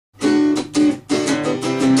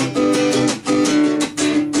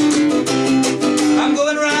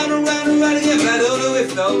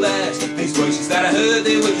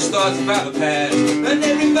thoughts about the past. And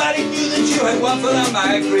everybody knew that you had one foot on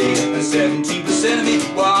my grave. And 17% of me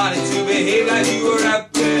wanted to behave like you were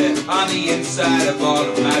out there on the inside of all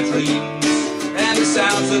of my dreams. And the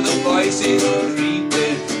sounds of the voices were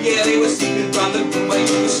creeping. Yeah, they were seeping from the room where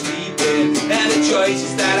you were sleeping. And the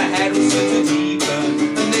choices that I had were soon to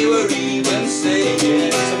deepen. And they were even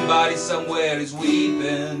saying, somebody somewhere is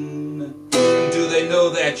weeping. And do they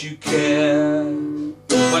know that you care?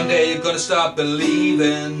 One day you're gonna start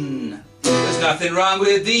believing there's nothing wrong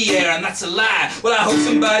with the air, and that's a lie. Well, I hope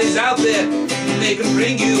somebody's out there and they can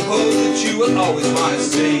bring you hope that you will always want to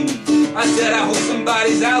sing. I said I hope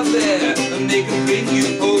somebody's out there and they can bring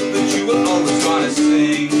you hope that you will always want to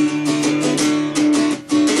sing.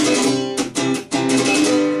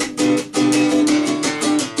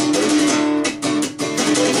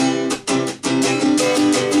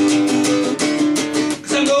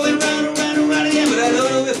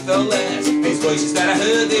 These voices that I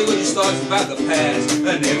heard, they were just thoughts about the past.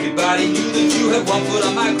 And everybody knew that you had one foot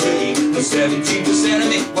on my grave. And 17% of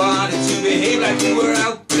me wanted to behave like you were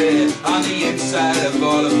out there on the inside of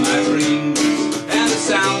all of my dreams. And the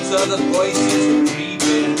sounds of the voices were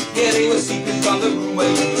creeping. Yeah, they were seeping from the room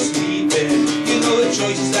where you were sleeping. You know the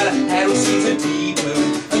choices that I had were soon to deepen.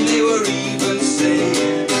 And they were even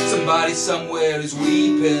saying, somebody somewhere is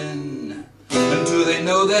weeping. And do they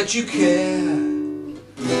know that you care?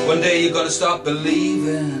 One day you're gonna stop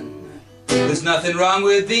believing there's nothing wrong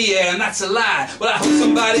with the air, and that's a lie. Well, I hope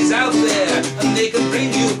somebody's out there and they can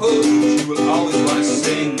bring you hope that you will always want to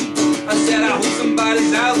sing. I said I hope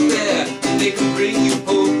somebody's out there and they can bring you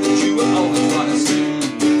hope that you will always want to sing.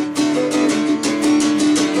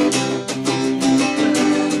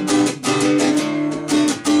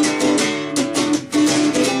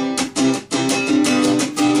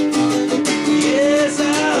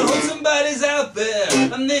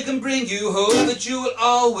 And they can bring you hope that you will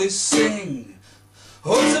always sing.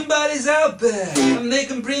 Hope somebody's out there and they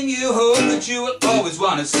can bring you hope that you will always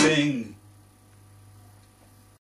want to sing.